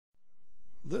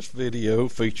This video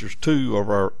features two of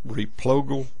our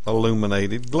Replogle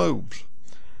illuminated globes.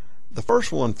 The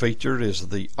first one featured is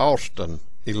the Austin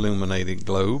illuminated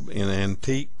globe in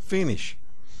antique finish.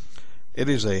 It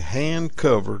is a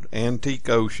hand-covered antique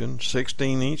ocean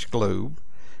 16-inch globe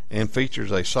and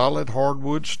features a solid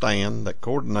hardwood stand that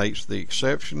coordinates the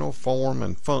exceptional form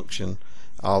and function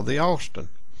of the Austin.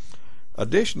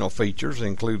 Additional features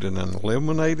include an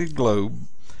illuminated globe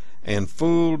and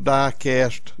full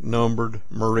die-cast numbered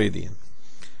meridian.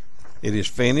 It is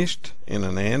finished in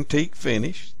an antique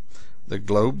finish. The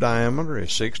globe diameter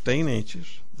is 16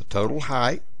 inches, the total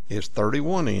height is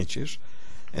 31 inches,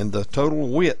 and the total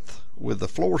width with the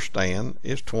floor stand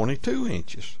is 22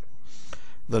 inches.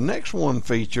 The next one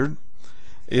featured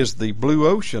is the Blue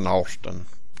Ocean Austin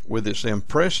with its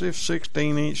impressive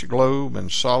 16-inch globe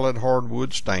and solid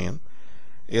hardwood stand.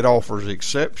 It offers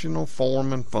exceptional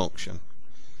form and function.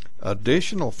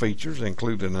 Additional features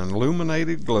include an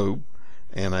illuminated globe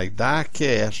and a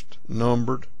die-cast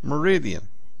numbered meridian.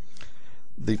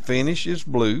 The finish is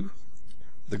blue.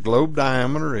 The globe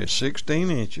diameter is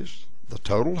 16 inches. The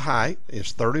total height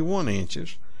is 31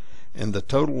 inches. And the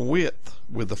total width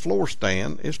with the floor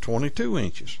stand is 22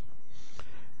 inches.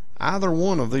 Either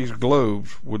one of these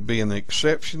globes would be an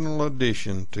exceptional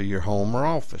addition to your home or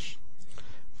office.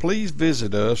 Please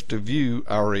visit us to view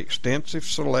our extensive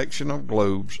selection of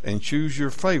globes and choose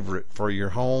your favorite for your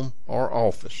home or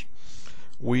office.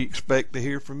 We expect to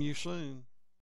hear from you soon.